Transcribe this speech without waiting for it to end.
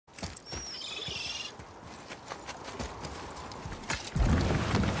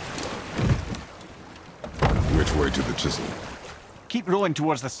to the chisel. Keep rowing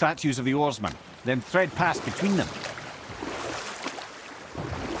towards the statues of the oarsmen, then thread past between them.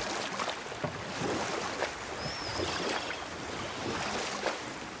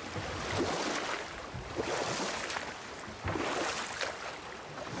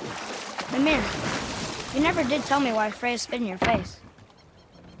 Mimir, you never did tell me why Freya spit in your face.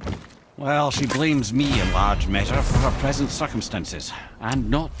 Well, she blames me in large measure for her present circumstances, and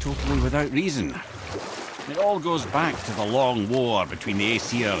not totally without reason. It all goes back to the long war between the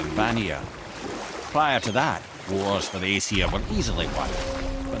Aesir and Vanir. Prior to that, wars for the Aesir were easily won,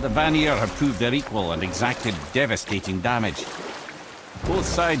 but the Vanir had proved their equal and exacted devastating damage. Both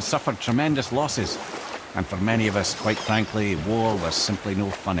sides suffered tremendous losses, and for many of us, quite frankly, war was simply no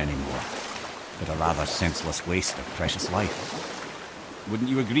fun anymore, but a rather senseless waste of precious life. Wouldn't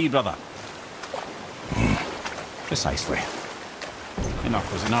you agree, brother? Precisely.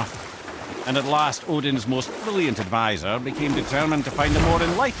 Enough was enough. And at last, Odin's most brilliant advisor became determined to find a more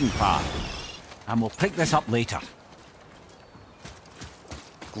enlightened path. And we'll pick this up later.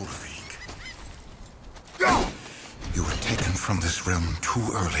 Gullveig. You were taken from this realm too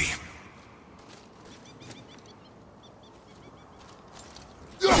early.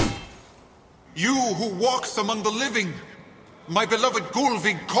 You who walks among the living! My beloved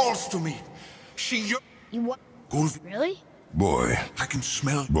Gullveig calls to me. She... You what? Gullveig... Really? Boy. I can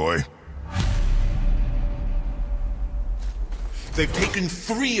smell... Boy. They've taken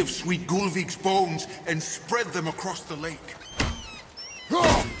 3 of sweet Gullveig's bones and spread them across the lake.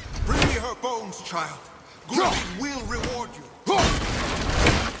 Bring me her bones, child. Gullveig will reward you.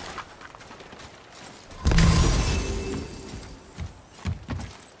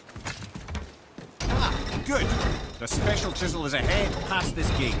 Good. The special chisel is ahead, past this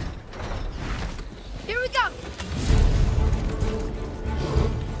gate. Here we go!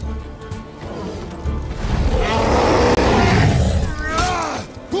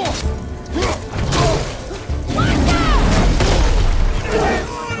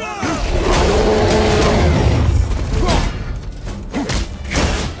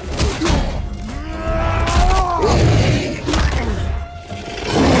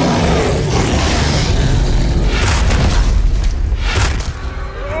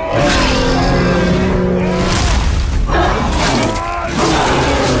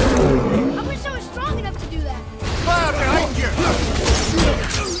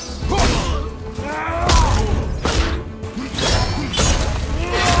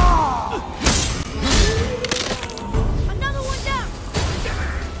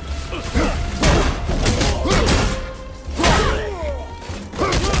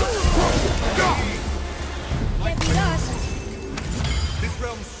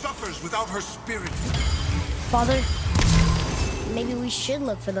 Without her spirit. Father, maybe we should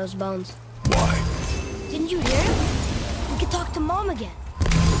look for those bones. Why? Didn't you hear him? We could talk to Mom again.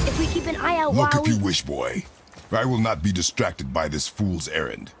 If we keep an eye out Look while if you wish, boy. I will not be distracted by this fool's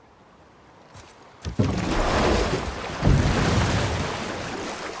errand.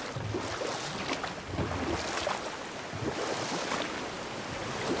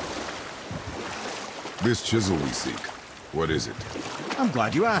 This chisel we seek, what is it? I'm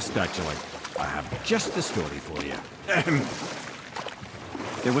glad you asked, actually. I have just the story for you.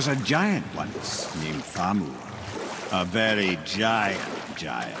 There was a giant once named Thamur. A very giant,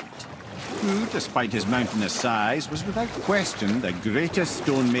 who, despite his mountainous size, was without question the greatest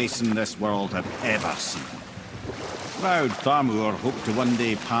stonemason this world had ever seen. Proud Thamur hoped to one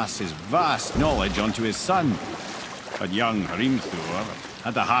day pass his vast knowledge on to his son. But young Hrimthur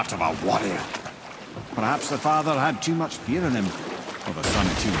had the heart of a warrior. Perhaps the father had too much fear in him, or the son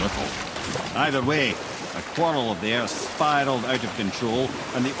too little. Either way, a quarrel of theirs spiraled out of control,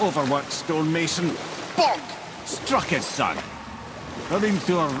 and the overworked stonemason, bonk, struck his son.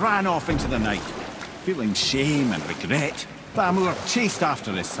 Hrimthur ran off into the night. Feeling shame and regret, Thamur chased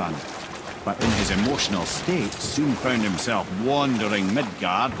after his son, but in his emotional state soon found himself wandering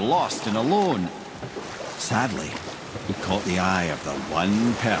Midgard, lost and alone. Sadly, he caught the eye of the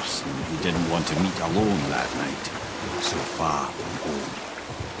one person he didn't want to meet alone that night, so far from home.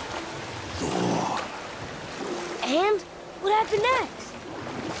 Thor. And what happened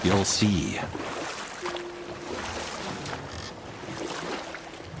next? You'll see.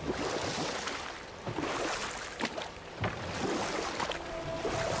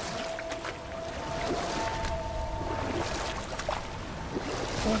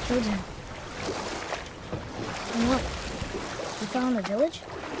 Children. And what? You found the village?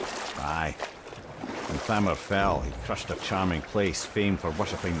 Aye. When Thamur fell, he crushed a charming place famed for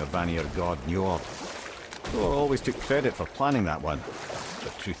worshipping the Vanir god Njord. Thor always took credit for planning that one.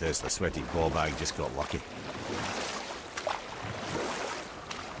 The truth is, the sweaty ballbag just got lucky.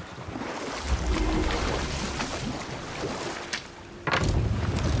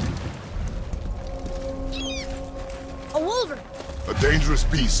 A dangerous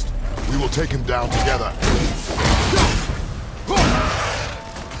beast. We will take him down together.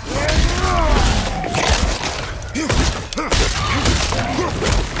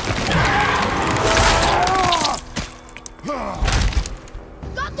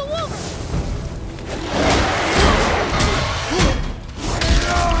 Got the wolf!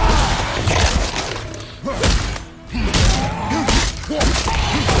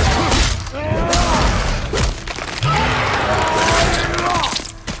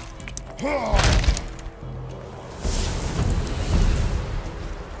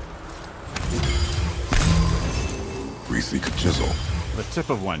 We seek a chisel. The tip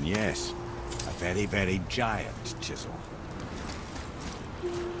of one, yes. A very, very giant chisel.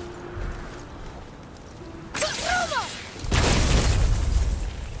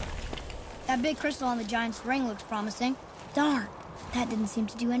 That big crystal on the giant's ring looks promising. Darn, that didn't seem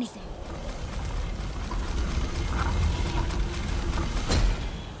to do anything.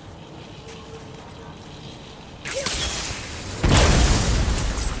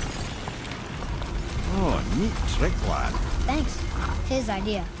 Oh, neat trick, lad. Thanks. His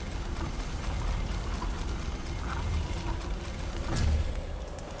idea.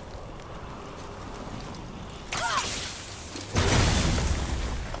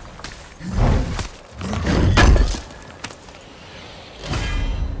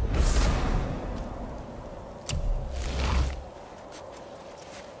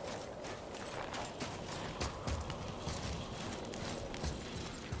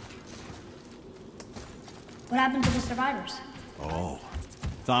 What happened to the survivors? Oh,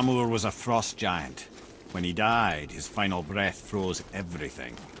 Thamur was a frost giant. When he died, his final breath froze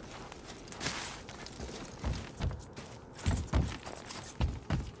everything.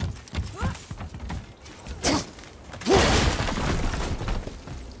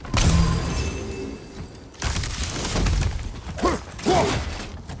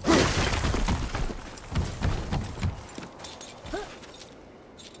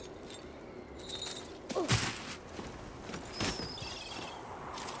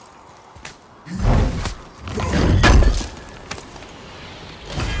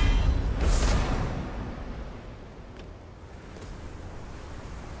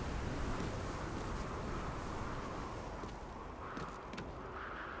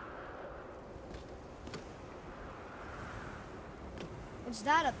 What's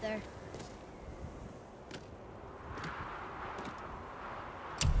that up there?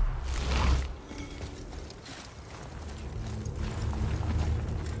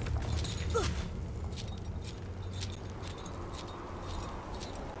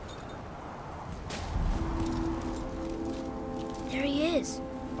 There he is.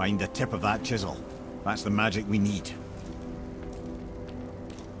 Find the tip of that chisel. That's the magic we need.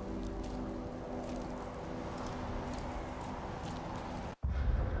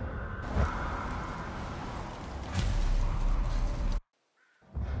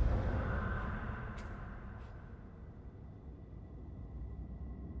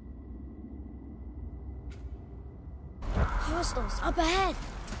 Hostiles up ahead.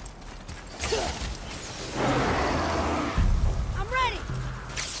 I'm ready.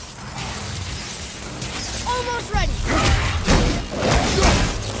 Almost ready.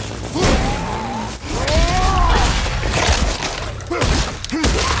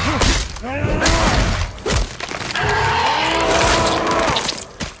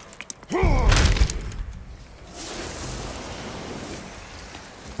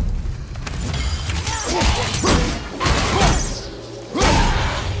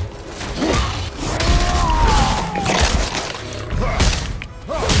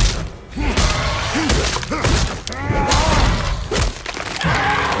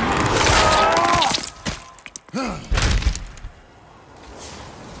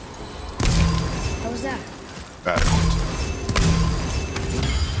 How was that? Adequate.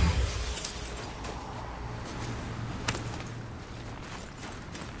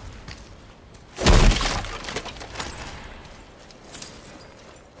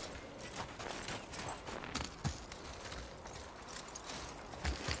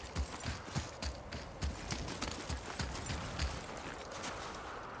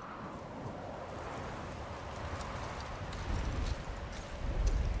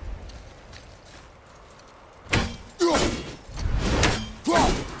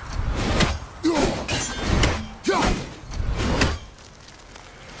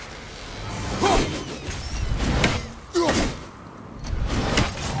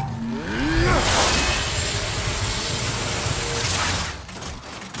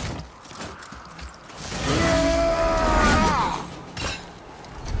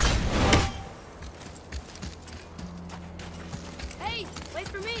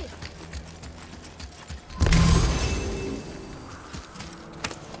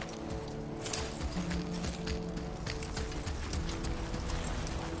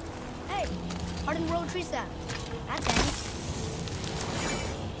 Hardened road tree sap. That's handy.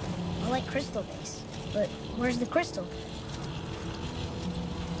 I like crystal base, but where's the crystal?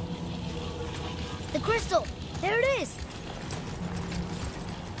 The crystal! There it is!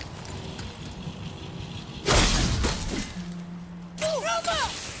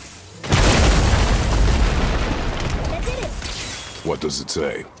 That did it! What does it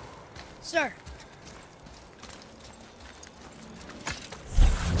say? Sir.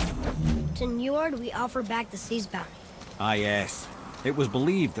 To Njord, we offer back the sea's bounty. Ah, yes. It was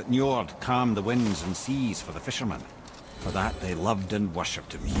believed that Njord calmed the winds and seas for the fishermen. For that, they loved and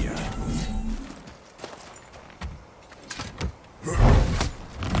worshipped him here.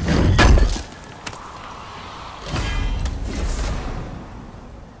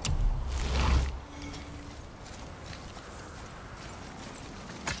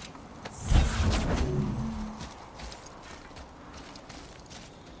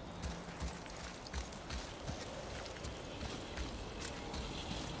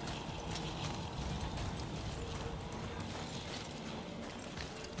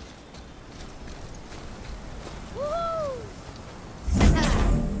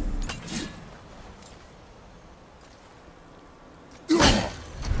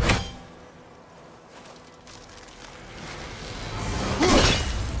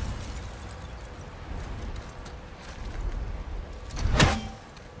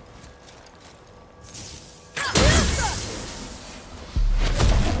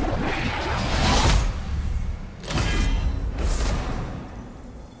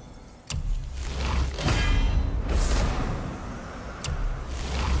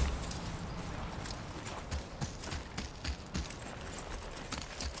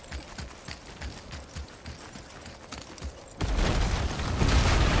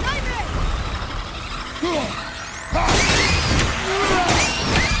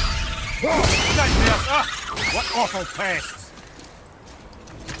 What awful pests!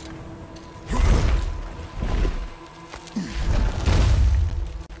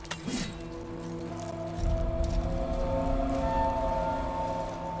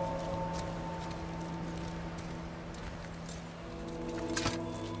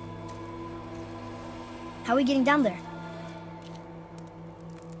 How are we getting down there?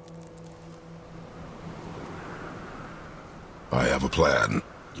 I have a plan.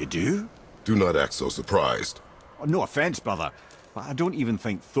 You do? Do not act so surprised. Oh, no offense, brother, but I don't even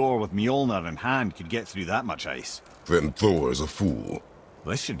think Thor with Mjolnir in hand could get through that much ice. Then Thor is a fool.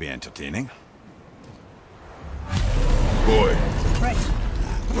 This should be entertaining. Boy. Right.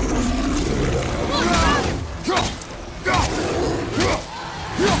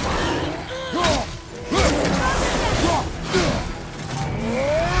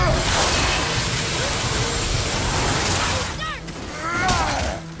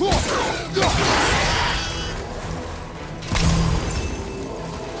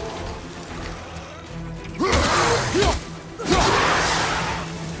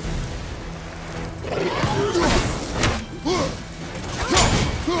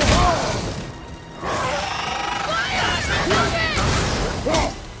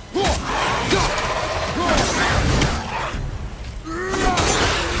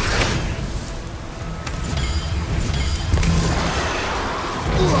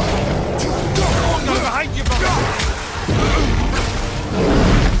 Behind you, brother!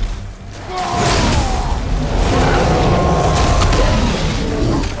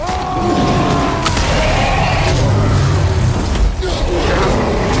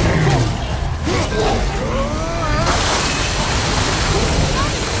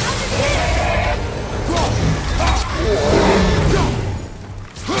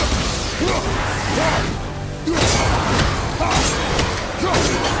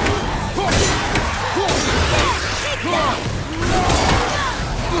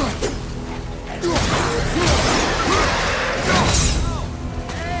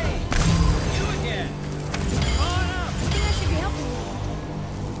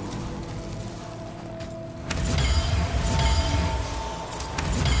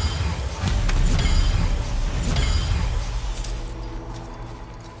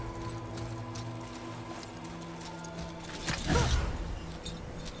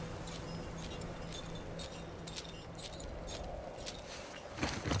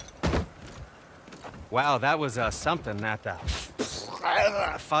 Wow, that was something, that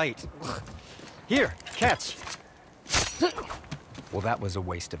fight. Here, catch. Well, that was a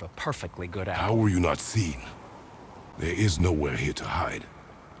waste of a perfectly good hour. How were you not seen? There is nowhere here to hide.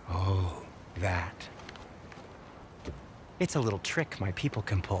 Oh, that. It's a little trick my people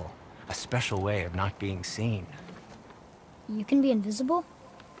can pull. A special way of not being seen. You can be invisible?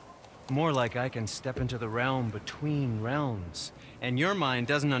 More like I can step into the realm between realms. And your mind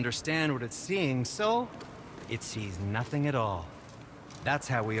doesn't understand what it's seeing, so it sees nothing at all. That's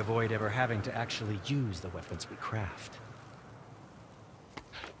how we avoid ever having to actually use the weapons we craft.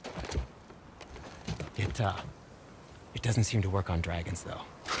 It doesn't seem to work on dragons,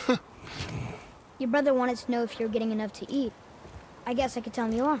 though. Your brother wanted to know if you're getting enough to eat. I guess I could tell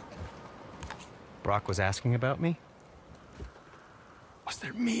him you are. Brock was asking about me? Was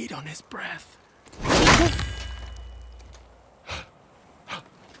there meat on his breath?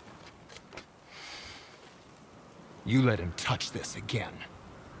 You let him touch this again.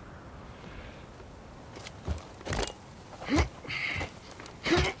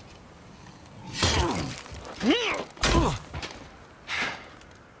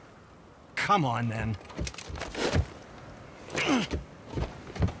 Come on, then.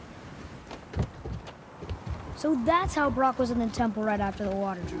 So that's how Brock was in the temple right after the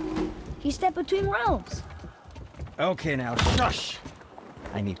water drop. He stepped between realms. Okay, now, shush!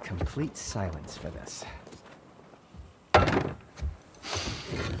 I need complete silence for this.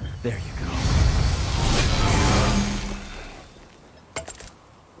 There you go.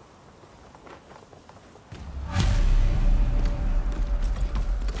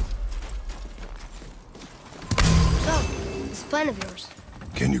 So, this plan of yours.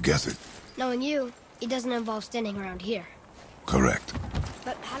 Can you guess it? Knowing you, it doesn't involve standing around here. Correct.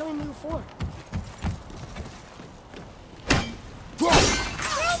 But how do we move forward?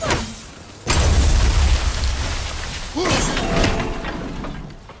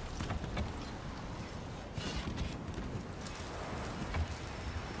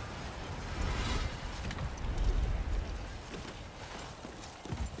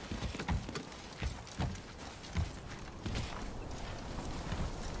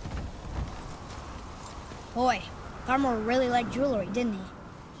 Boy, Garmor really liked jewelry, didn't he?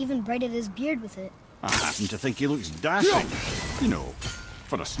 He even braided his beard with it. I happen to think he looks dashing. You know,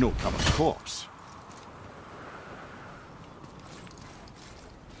 for a snow-covered corpse.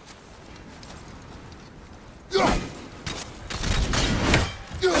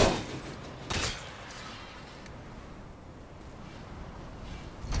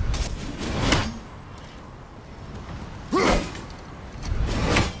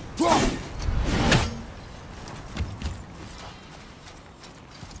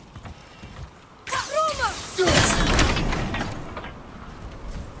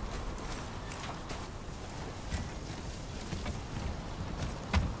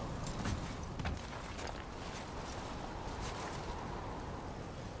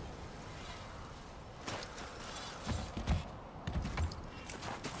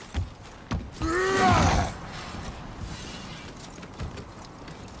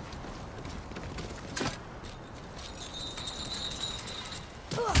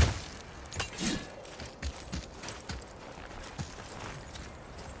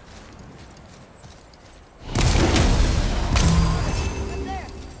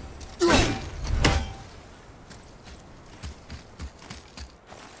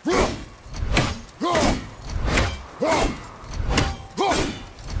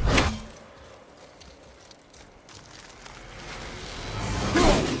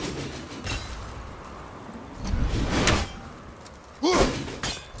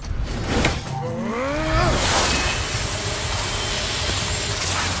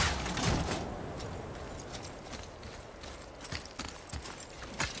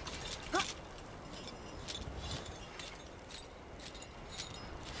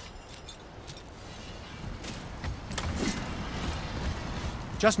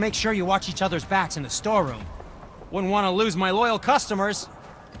 Just make sure you watch each other's backs in the storeroom. Wouldn't want to lose my loyal customers.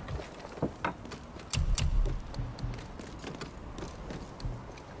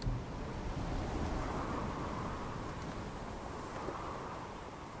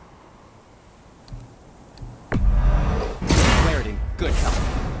 Clarity, good help.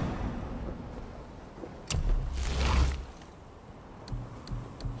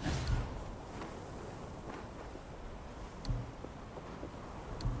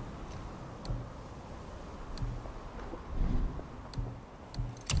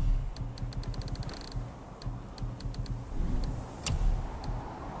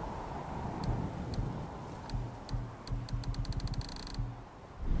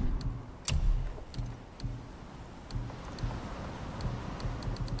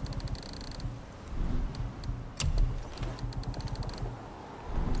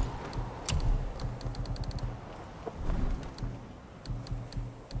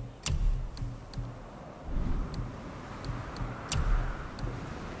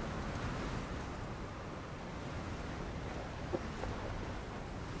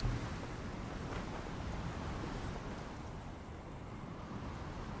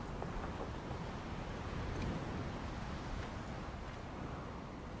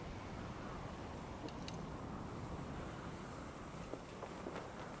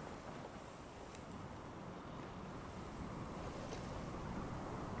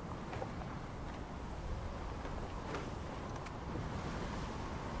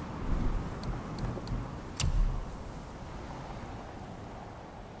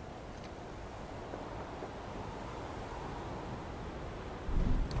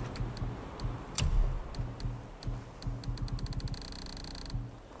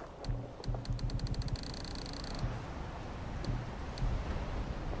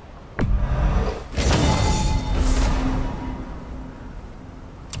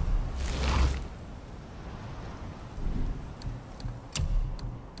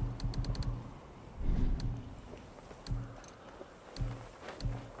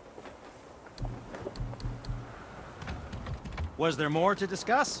 Was there more to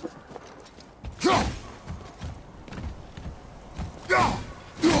discuss?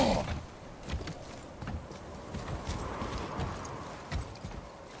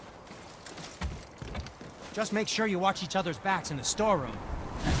 Just make sure you watch each other's backs in the storeroom.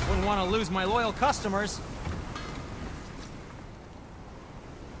 Wouldn't want to lose my loyal customers.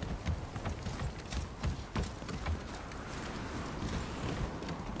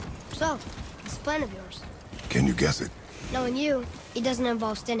 So, this plan of yours. Can you guess it? Knowing you, it doesn't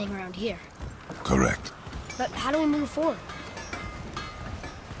involve standing around here. Correct. But how do we move forward?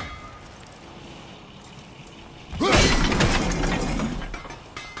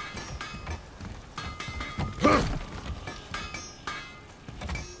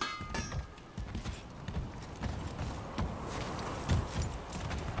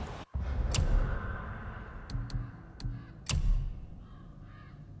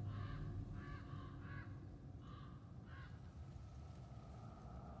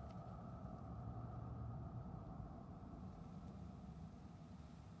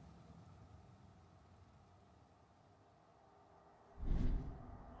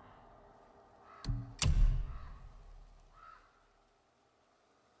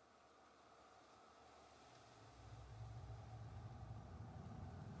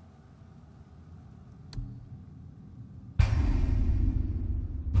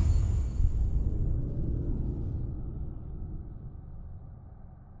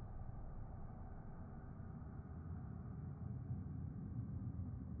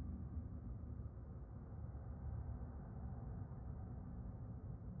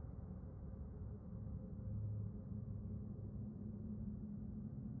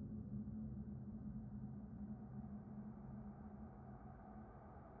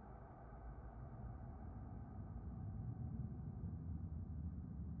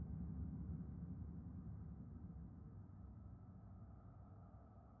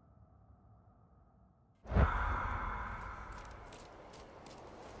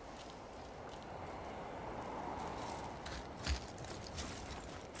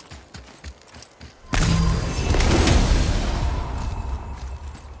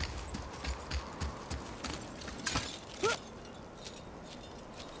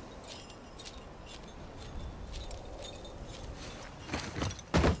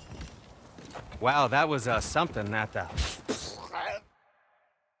 Wow, that was something at the...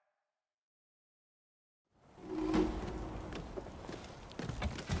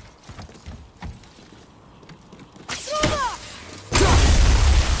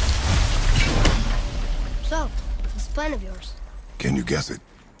 So, this plan of yours. Can you guess it?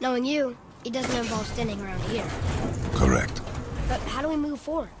 Knowing you, it doesn't involve standing around here. Correct. But how do we move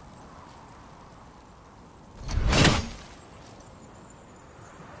forward?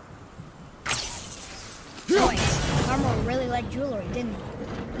 Carmel really liked jewelry, didn't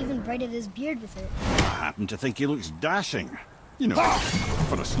he? Even braided his beard with it. I happen to think he looks dashing. You know,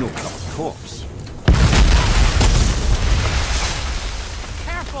 for a snow-covered corpse.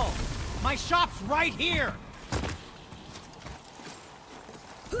 Careful! My shop's right here!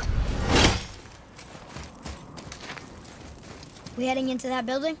 We heading into that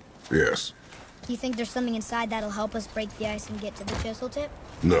building? Yes. Do you think there's something inside that'll help us break the ice and get to the chisel tip?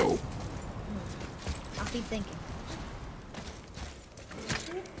 No. I'll keep thinking.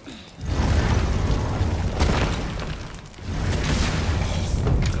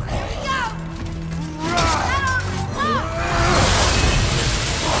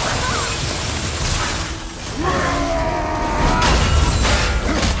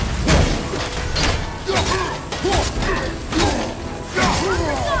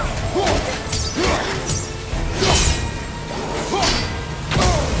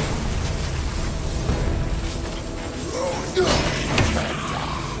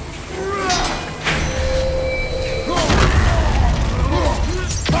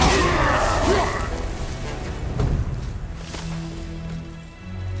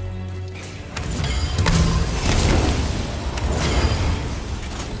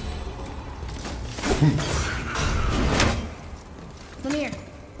 Lemire,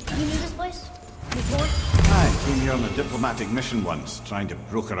 you knew this place? Before? I came here on a diplomatic mission once, trying to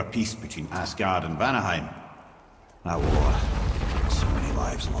broker a peace between Asgard and Vanaheim. That war. So many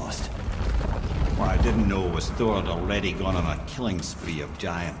lives lost. What I didn't know was Thor had already gone on a killing spree of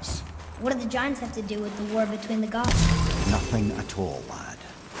giants. What do the giants have to do with the war between the gods? Nothing at all, lad.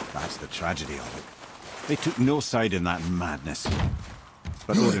 That's the tragedy of it. They took no side in that madness.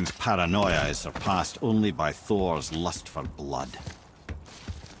 But Odin's paranoia is surpassed only by Thor's lust for blood.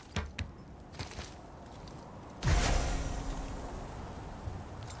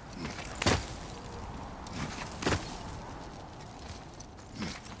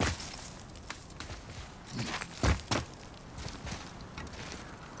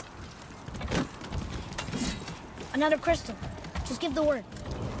 Another crystal. Just give the word.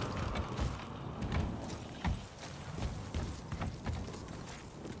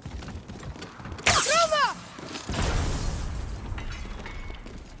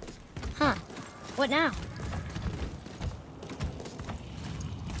 Huh. What now?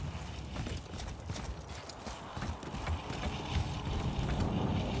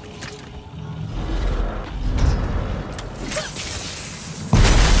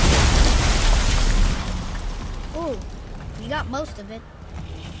 Ooh, you got most of it.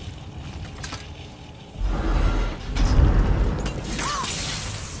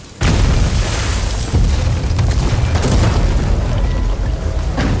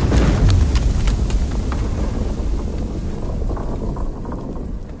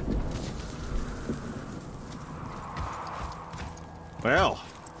 Well,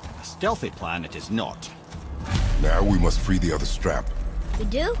 a stealthy plan it is not. Now we must free the other strap. We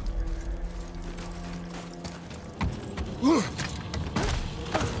do?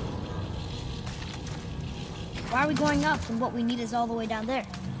 Why are we going up when what we need is all the way down there?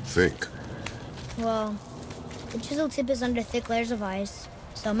 Think. Well, the chisel tip is under thick layers of ice,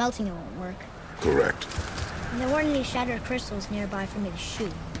 so melting it won't work. Correct. And there weren't any shattered crystals nearby for me to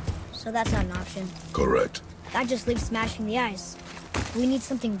shoot, so that's not an option. Correct. That just leaves smashing the ice. We need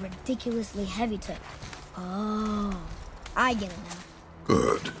something ridiculously heavy to... Oh, I get it now.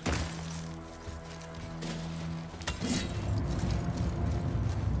 Good.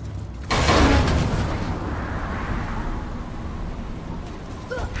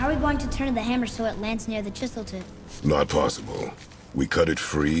 How are we going to turn the hammer so it lands near the chisel tip? Not possible. We cut it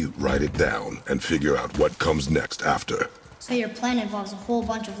free, write it down, and figure out what comes next after. So your plan involves a whole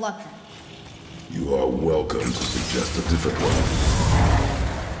bunch of luck then? You are welcome to suggest a different one.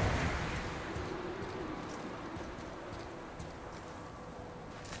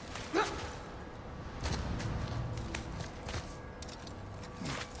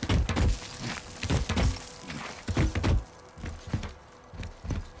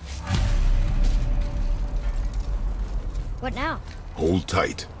 What now? Hold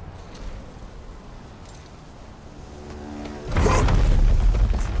tight.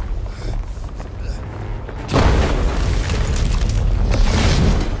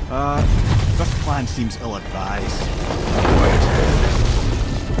 This plan seems ill-advised.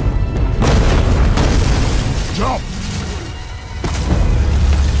 Jump!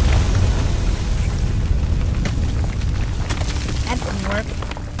 That didn't work.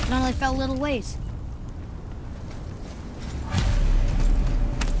 It only fell a little ways.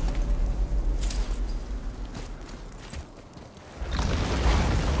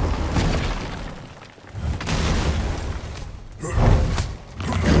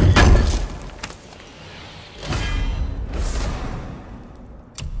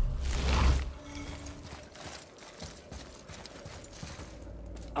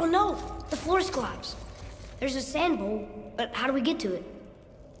 Oh no! The floor's collapsed. There's a sand bowl, but how do we get to it?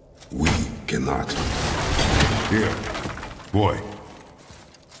 We cannot. Here, boy.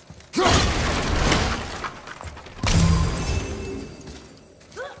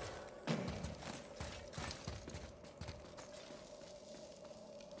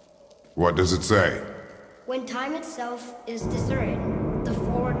 What does it say? When time itself is disarrayed, the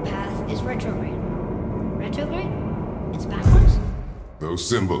forward path is retrograde. Retrograde? It's backwards? Those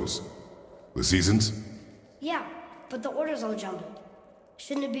symbols. The seasons? Yeah, but the order's all jumbled.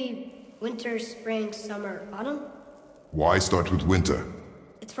 Shouldn't it be winter, spring, summer, autumn? Why start with winter?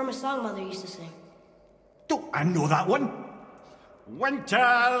 It's from a song Mother used to sing. Don't I know that one? Winter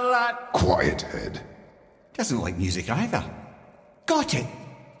lad. Quiet, head. Doesn't like music either. Got it.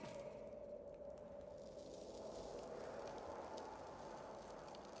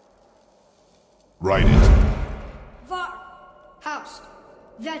 Write it. Var, Haust,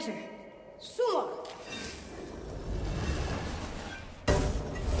 Vetter, Sumar.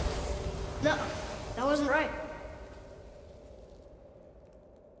 No, that wasn't right.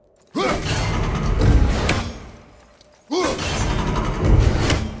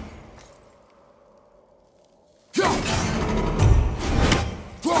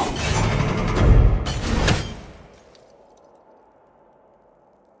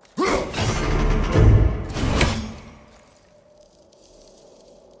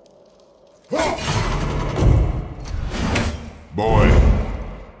 Boy.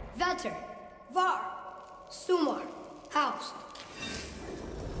 Vetter, Var, Sumar, Haust.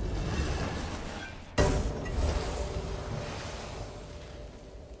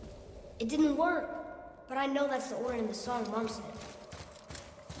 It didn't work, but I know that's the order in the song Mom said.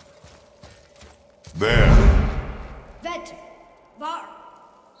 There. Vetter, Var,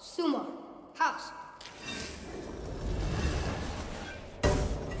 Sumar, Haust.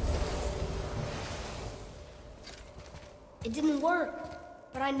 It didn't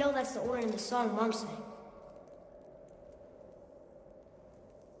work, but I know that's the order in the song Mom sang.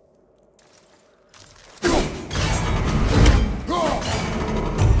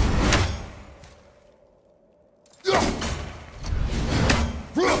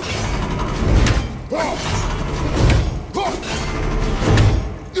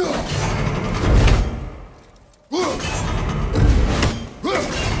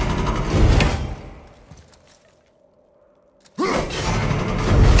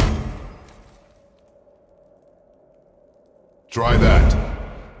 Try that.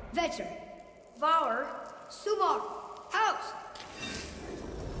 Vetter, Vour, Sumar, House!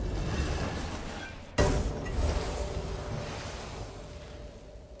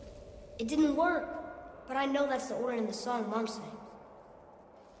 It didn't work, but I know that's the order in the song Mom sang.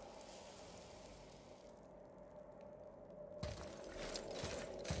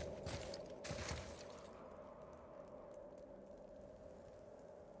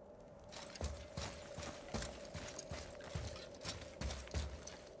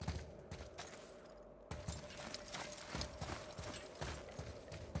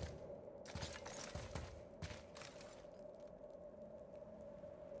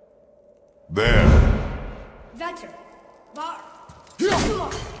 There. Vetter, Var,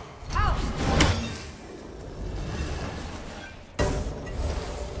 Sumar, House!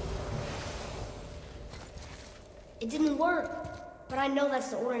 It didn't work, but I know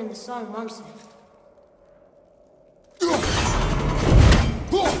that's the order in the song Mom sang.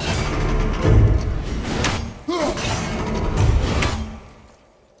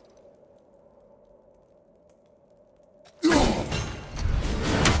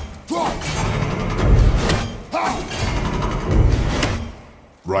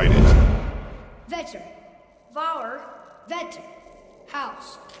 Write it. Vetter, Vour, Vetter,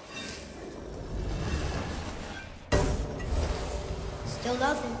 House. Still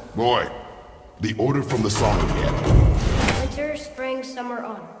nothing. Boy, the order from the song again. Winter, spring, summer,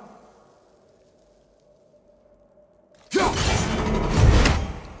 autumn.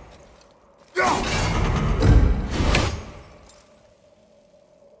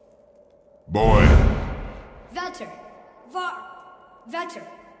 Boy. Vetter, Var, Vetter,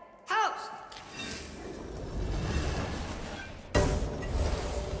 House.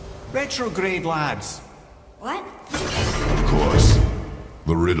 Retrograde, lads. What? Of course.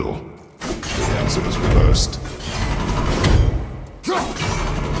 The riddle. The answer is reversed.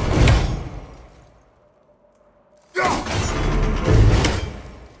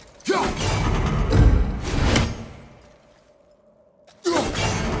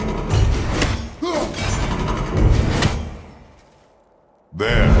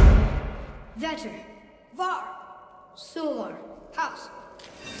 There. Vetter, Var, Sumar, House.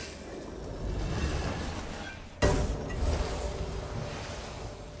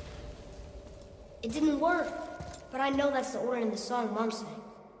 It didn't work, but I know that's the order in the song Mom sang.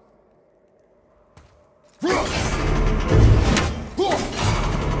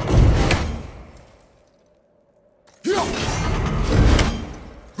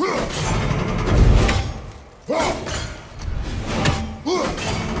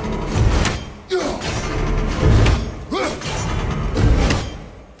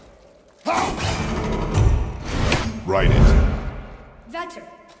 Write it. Vetter,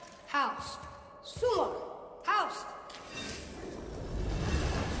 House, Sumar, House.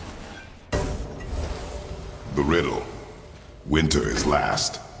 The riddle. Winter is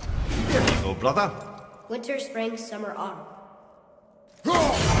last. There you go, brother. Winter, spring, summer, autumn.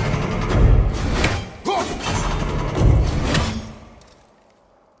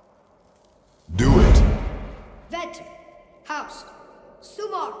 Do it. Vetter, House,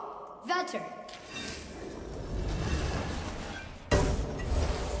 Sumar, Vetter.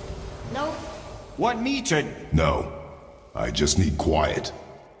 No, Want me to... No. I just need quiet.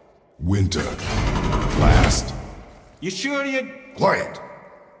 Winter. Last. You sure you... Quiet.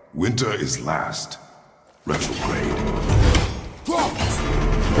 Winter is last. Retrograde.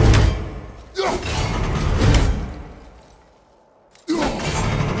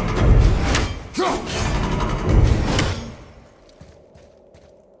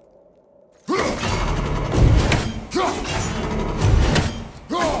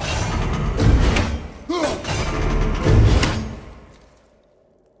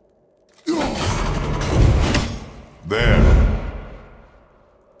 There.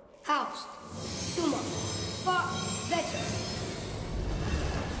 House, Sumar, Var, Vetter.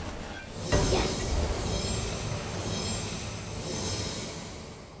 Yes.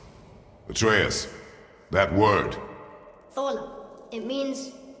 Atreus, that word. Thola. It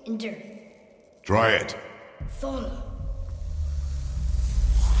means endure. Try it. Thola.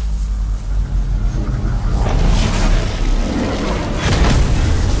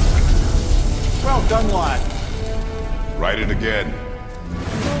 Well done, lad. Write it again.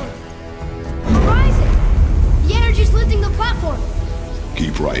 Horizon! The energy's lifting the platform!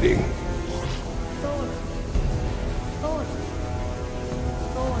 Keep writing. Thor. Thor.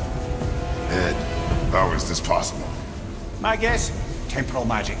 Thor. Ed, how is this possible? My guess? Temporal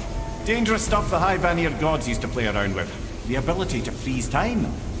magic. Dangerous stuff the High Vanir gods used to play around with. The ability to freeze time.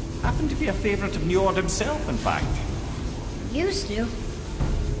 Happened to be a favorite of Njord himself, in fact. Used to.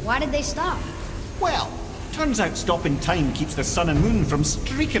 Why did they stop? Well, turns out stopping time keeps the sun and moon from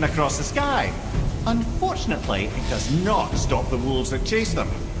streaking across the sky. Unfortunately, it does not stop the wolves that chase them,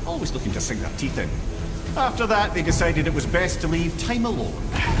 always looking to sink their teeth in. After that, they decided it was best to leave time alone.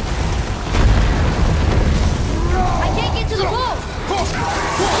 I can't get to the wall!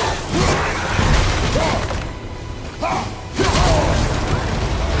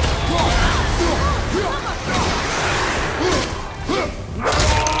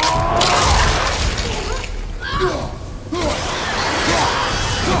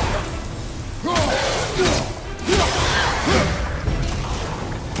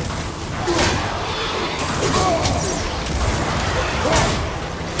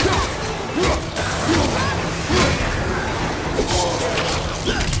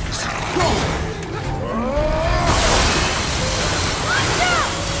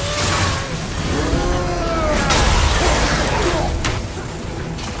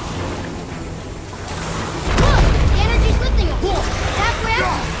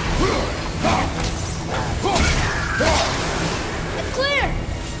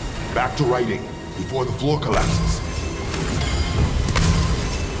 Back to writing, before the floor collapses.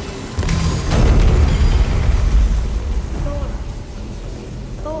 Thor.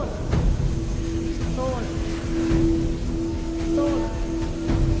 Thor. Thor. Thor.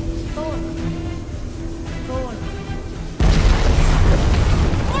 Thor. Thor.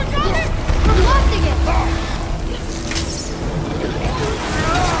 More driving! We're locked again!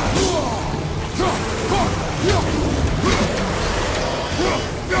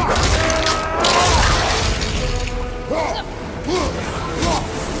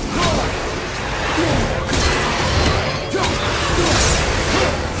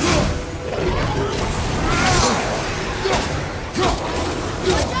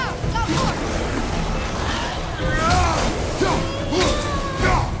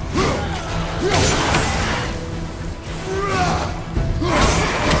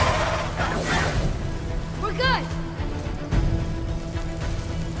 We're good!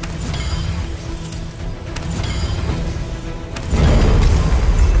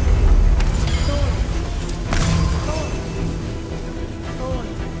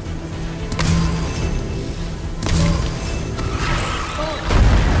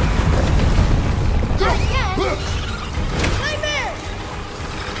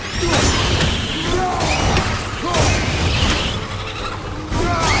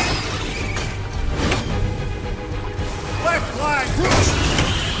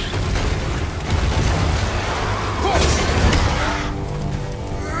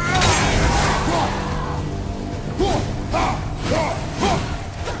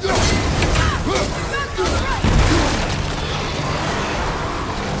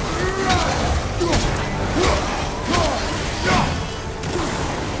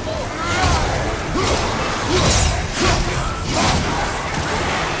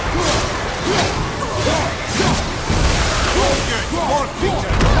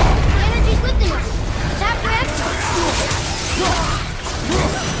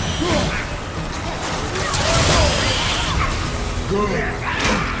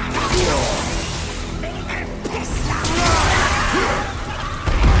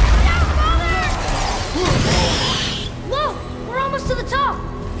 Look! We're almost to the top!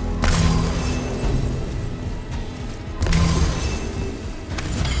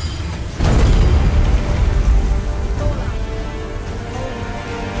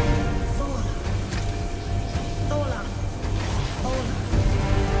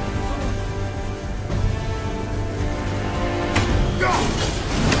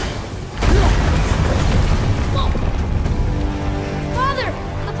 Father!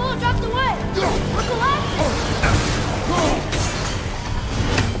 The bullet dropped away! We're collapsing!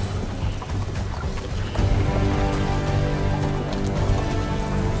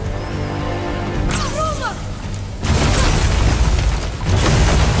 Roma!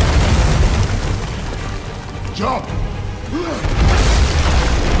 Jump!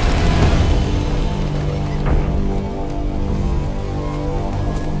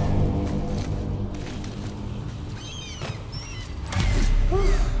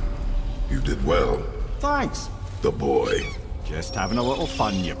 You did well. Thanks. The boy. Just having a little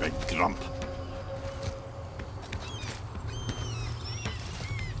fun, you big grump.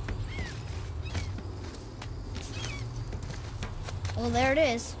 Well, there it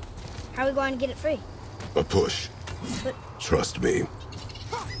is. How are we going to get it free? A push. But Trust me.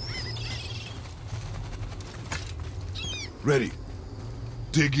 Ready.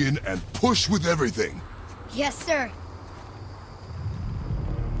 Dig in and push with everything. yes, sir.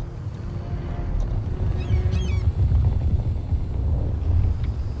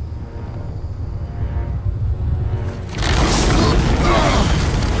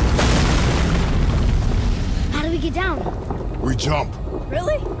 How do we get down? We jump.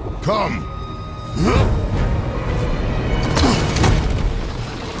 Really? Come.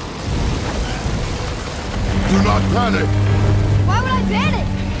 Do not panic. Why would I panic?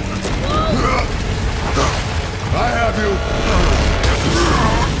 I have you.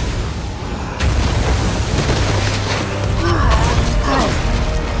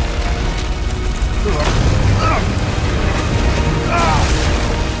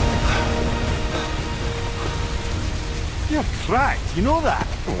 You're cracked, you know that?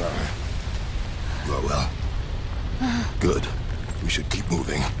 Well. Good. We should keep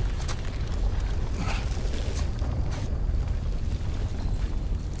moving.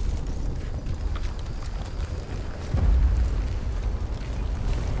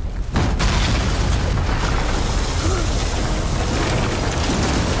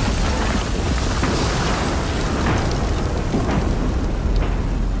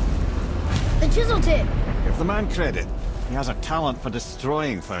 The chisel tip. Give the man credit. He has a talent for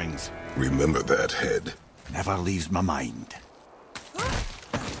destroying things. Remember that head. Never leaves my mind.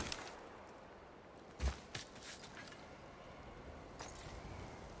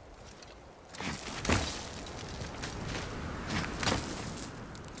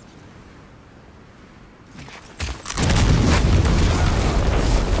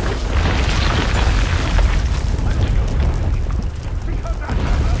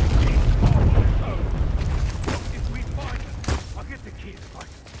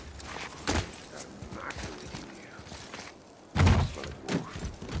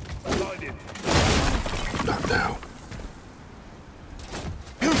 Not now.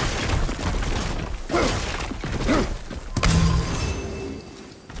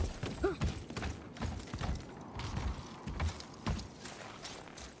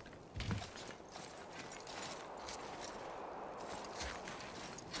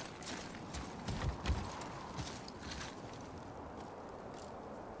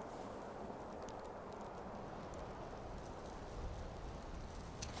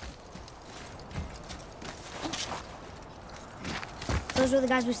 Those were the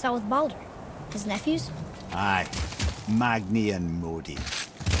guys we saw with Baldur. His nephews? Aye. Magni and Modi.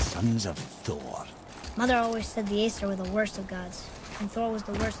 Sons of Thor. Mother always said the Aesir were the worst of gods, and Thor was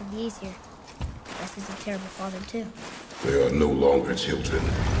the worst of the Aesir. Guess he's a terrible father, too. They are no longer children.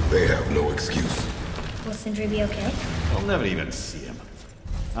 They have no excuse. Will Sindri be okay? I'll never even see him.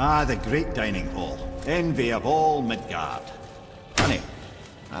 Ah, the great dining hall. Envy of all Midgard. Funny,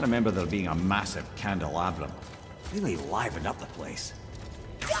 I remember there being a massive candelabrum. Really livened up the place.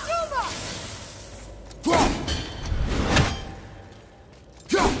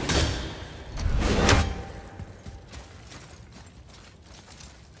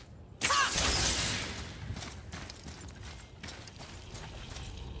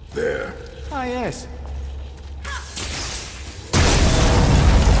 There. Ah, yes.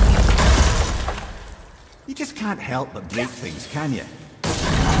 You just can't help but break things, can you?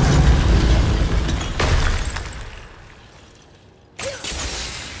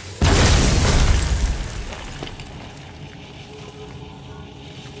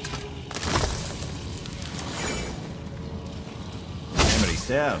 Memory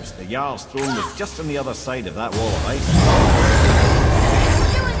serves, the Jarl's throne was just on the other side of that wall of ice.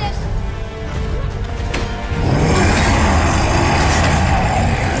 Doing this!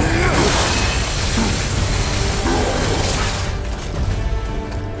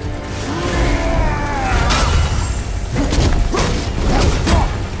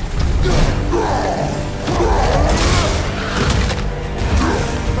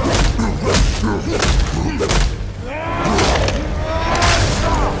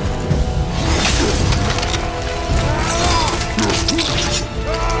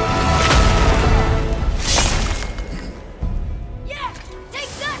 Yeah! Take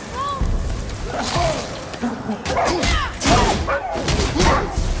that, fool!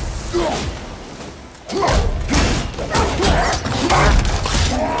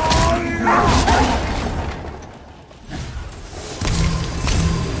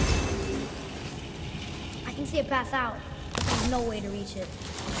 I can see a path out, but there's no way to reach it.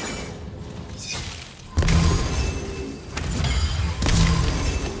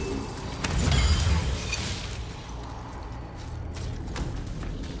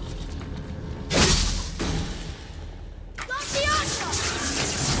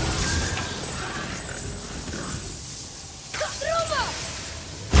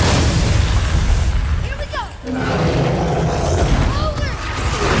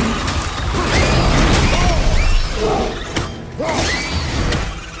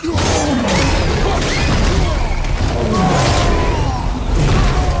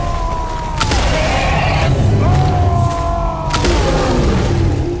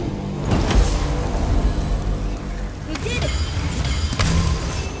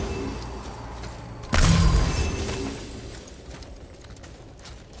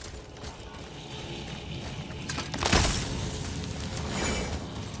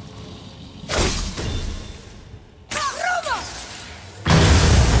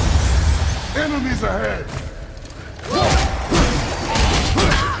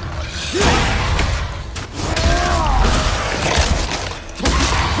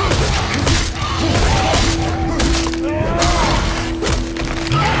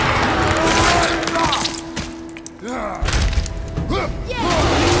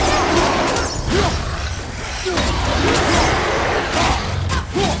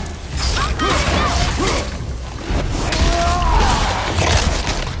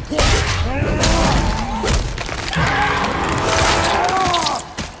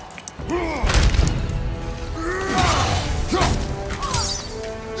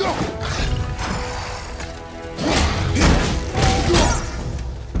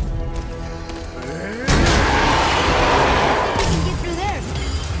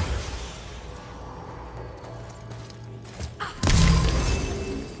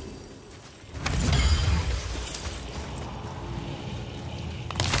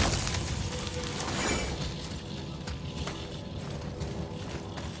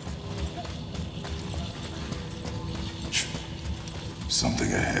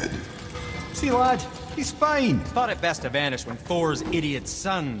 Something ahead. See, lad, he's fine. Thought it best to vanish when Thor's idiot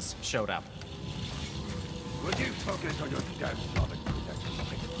sons showed up. Would you focus on your damn father?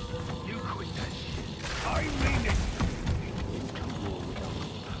 You quit that shit. I mean it. Into war with Uncle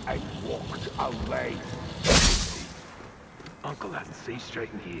and walked away. Uncle hasn't seen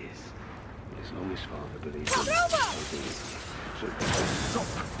straight in years. As long as father believes in it, so stop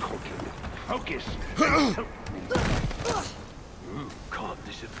talking. Focus. You can't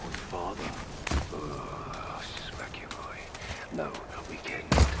disappoint father. Oh, smack your boy. No, we can't.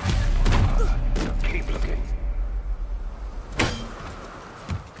 Keep looking.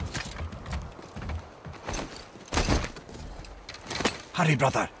 Hurry,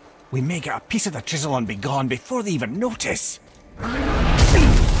 brother. We may get a piece of the chisel and be gone before they even notice.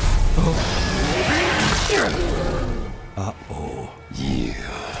 Uh-oh. Yeah.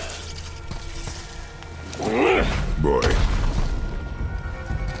 Boy.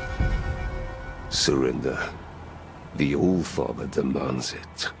 Surrender. The All-Father demands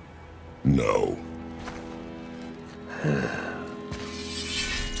it. No.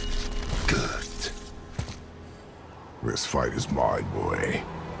 Good. This fight is mine, boy.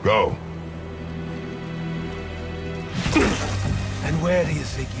 Go. And where do you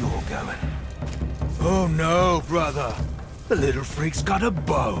think you're going? Oh no, brother. The little freak's got a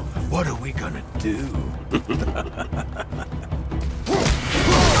bow. What are we gonna do?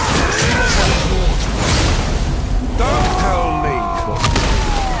 Don't tell me.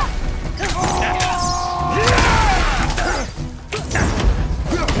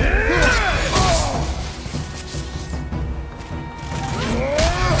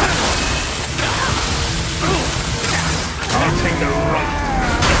 I'll take the run.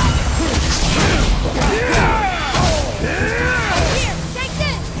 Here, take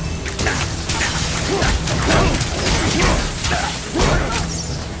this!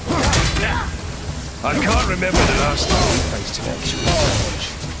 I can't remember the last time we faced an actual challenge.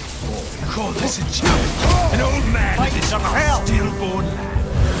 Call this a challenge. An old man Fight and some hell. a stillborn lad.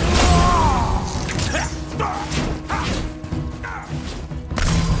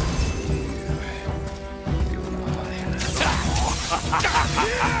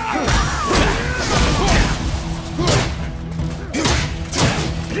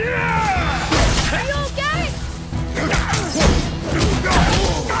 Are you okay?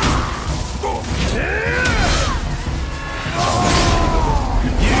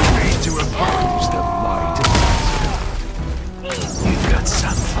 You need to oppose the might of Nazgûl. You've got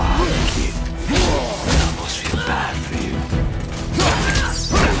some father, kid. I almost feel bad for you. Can't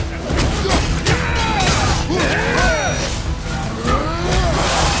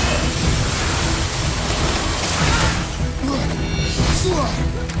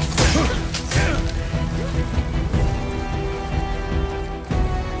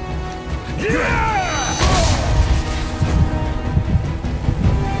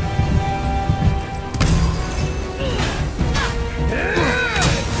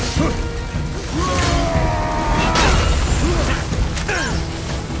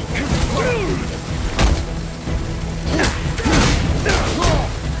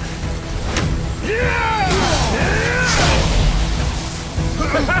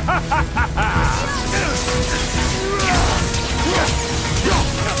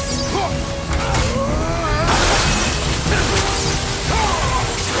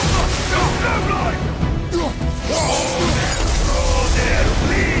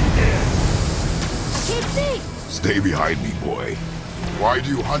see! Stay behind me, boy. Why do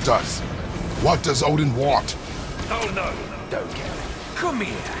you hunt us? What does Odin want? Oh no, don't care. Come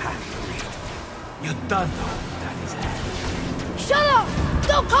here, half-breed. You don't know that is happening. Shut up!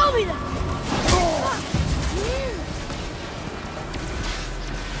 Don't call me that!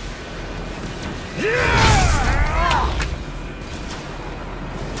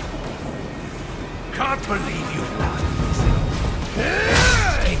 Can't believe you've done this.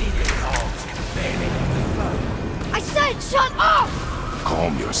 Skinny dogs can barely move alone. I said shut up!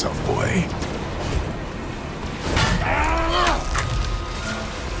 Calm yourself, boy.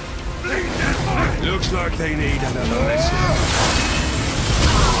 Looks like they need another lesson.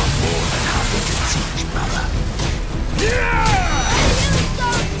 More than happy to teach, brother.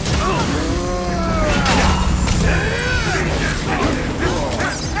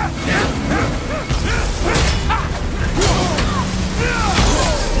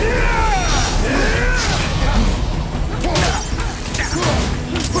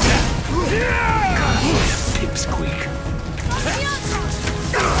 Pipsqueak.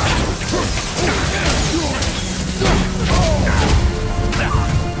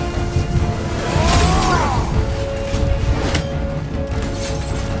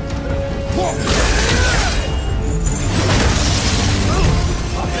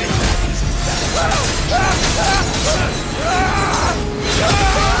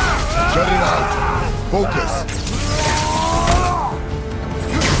 Focus!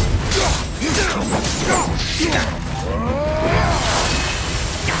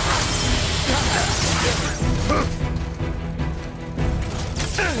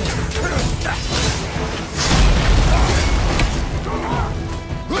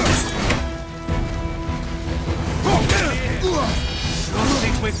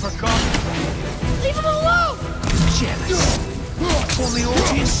 We've forgotten. Leave him alone! Jealous. Only all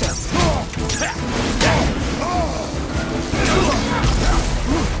to yourself.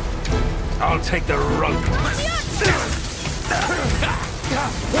 I'll take the rope.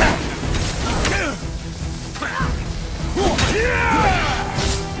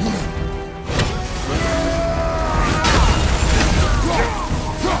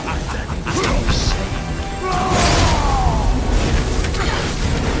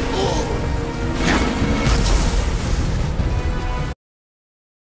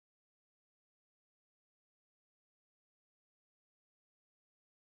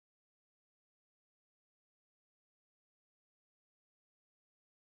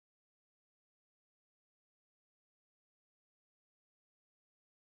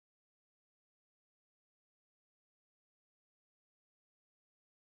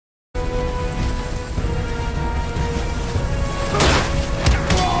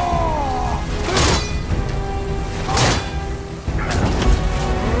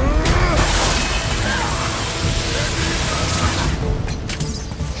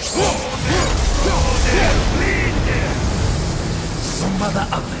 Mother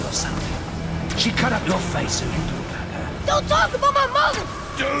ugly or something. She cut up your face so you do about her. Don't talk about my mother!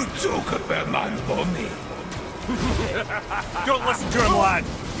 Don't talk about my mommy. Don't listen to him, lad.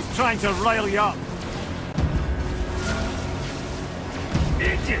 He's trying to rile you up.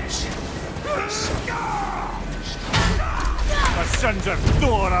 Idiots. The sons of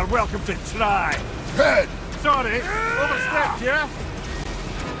Thor are welcome to try. Head! Sorry, overstepped, yeah?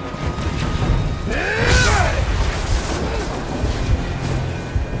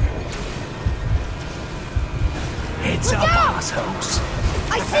 Heads up, assholes.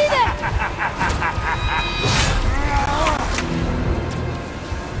 I see them!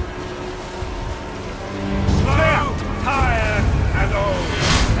 Slow, tired, and old.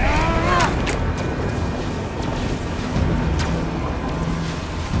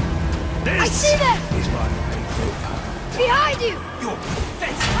 I see them! Is my favorite part. Behind you! You're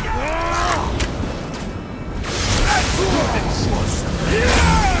pathetic.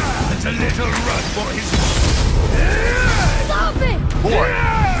 It's a little run for his... Stop it! Boy,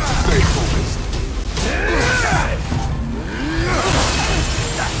 stay focused.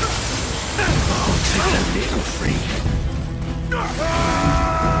 Take a little freak.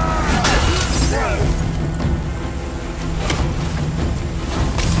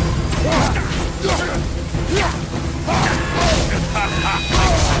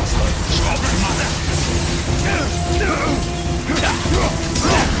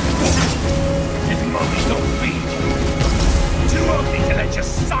 His mommy's not feed. Too ugly to let you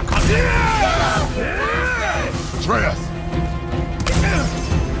suck on it. Atreus!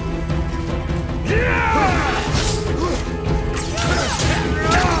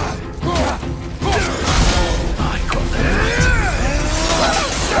 I got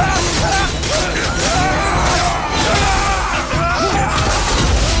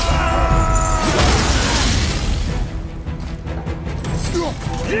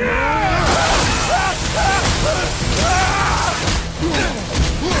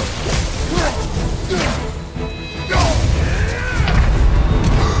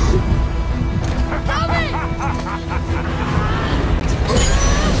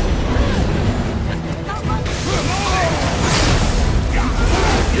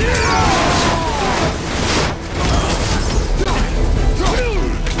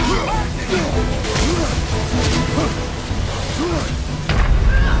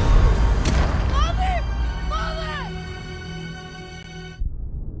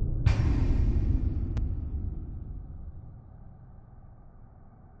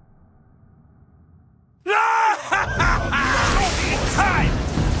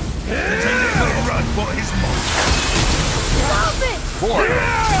Boy,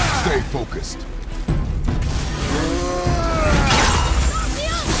 stay focused.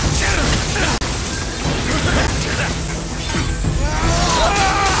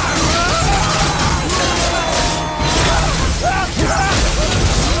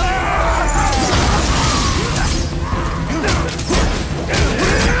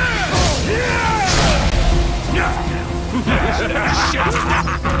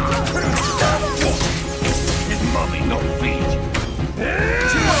 His mommy not feed.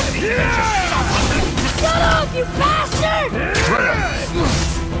 Too ugly to let you suck on it. up, you bastard!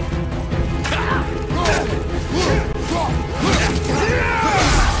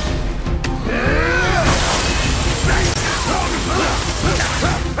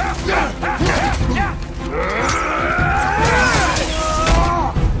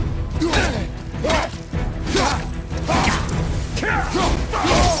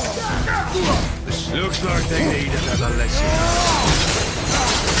 Looks like they need another lesson.